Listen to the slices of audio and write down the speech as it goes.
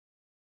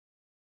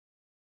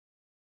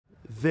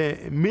the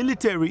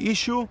military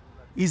issue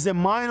is a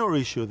minor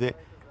issue.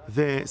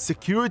 The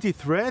security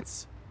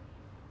threats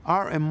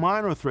are a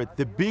minor threat.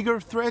 The bigger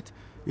threat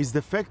is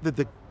the fact that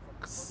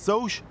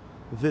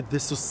the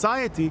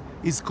society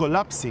is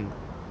collapsing.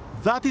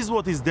 That is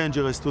what is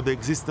dangerous to the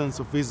existence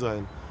of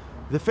Israel.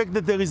 The fact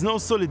that there is no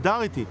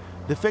solidarity,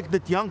 the fact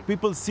that young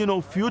people see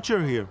no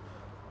future here,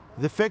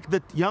 the fact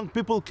that young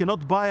people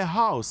cannot buy a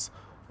house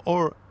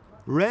or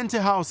rent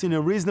a house in a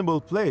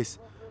reasonable place,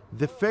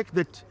 the fact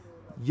that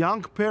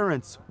young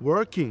parents,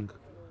 working,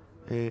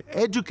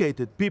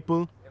 educated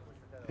people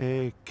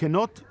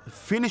cannot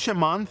finish a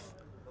month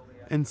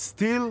and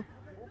still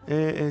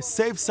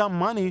save some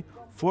money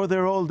for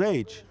their old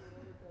age.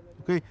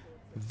 Okay?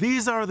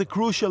 These are the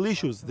crucial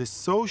issues. The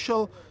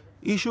social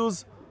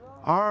issues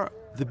are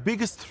the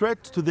biggest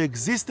threat to the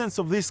existence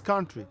of this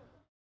country.